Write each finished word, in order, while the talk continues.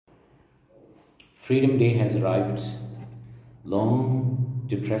Freedom Day has arrived. Long,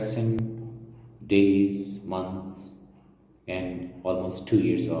 depressing days, months, and almost 2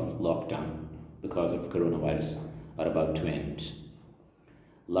 years of lockdown because of coronavirus are about to end.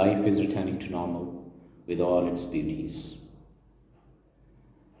 Life is returning to normal with all its beauties.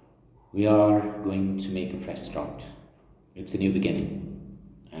 We are going to make a fresh start. It's a new beginning,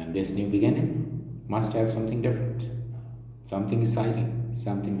 and this new beginning must have something different, something exciting,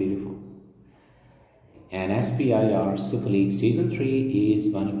 something beautiful. And SPIR Super League Season 3 is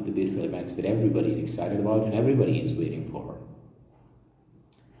one of the beautiful events that everybody is excited about and everybody is waiting for.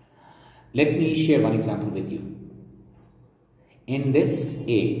 Let me share one example with you. In this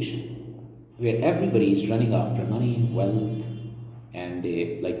age, where everybody is running after money, wealth, and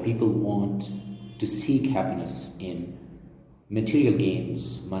people want to seek happiness in material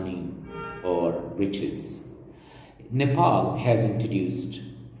gains, money, or riches, Nepal has introduced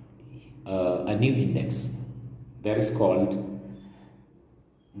a new index that is called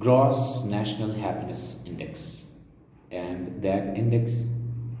Gross National Happiness Index, and that index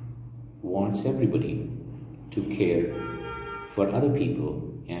wants everybody to care for other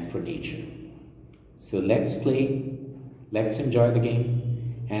people and for nature. So let's play, let's enjoy the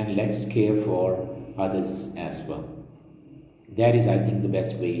game, and let's care for others as well. That is, I think, the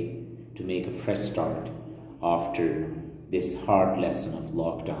best way to make a fresh start after this hard lesson of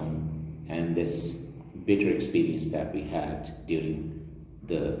lockdown and this bitter experience that we had during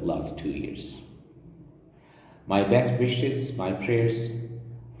the last 2 years. My best wishes, my prayers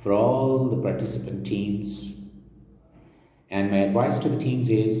for all the participant teams, and my advice to the teams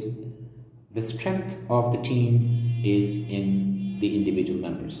is the strength of the team is in the individual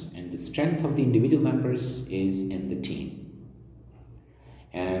members, and the strength of the individual members is in the team.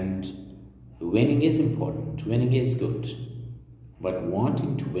 And winning is important, winning is good, but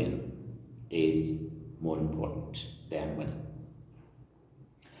wanting to win is more important than winning.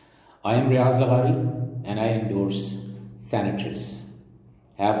 I am Riaz Lahari and I endorse Senators.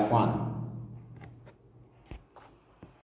 Have fun.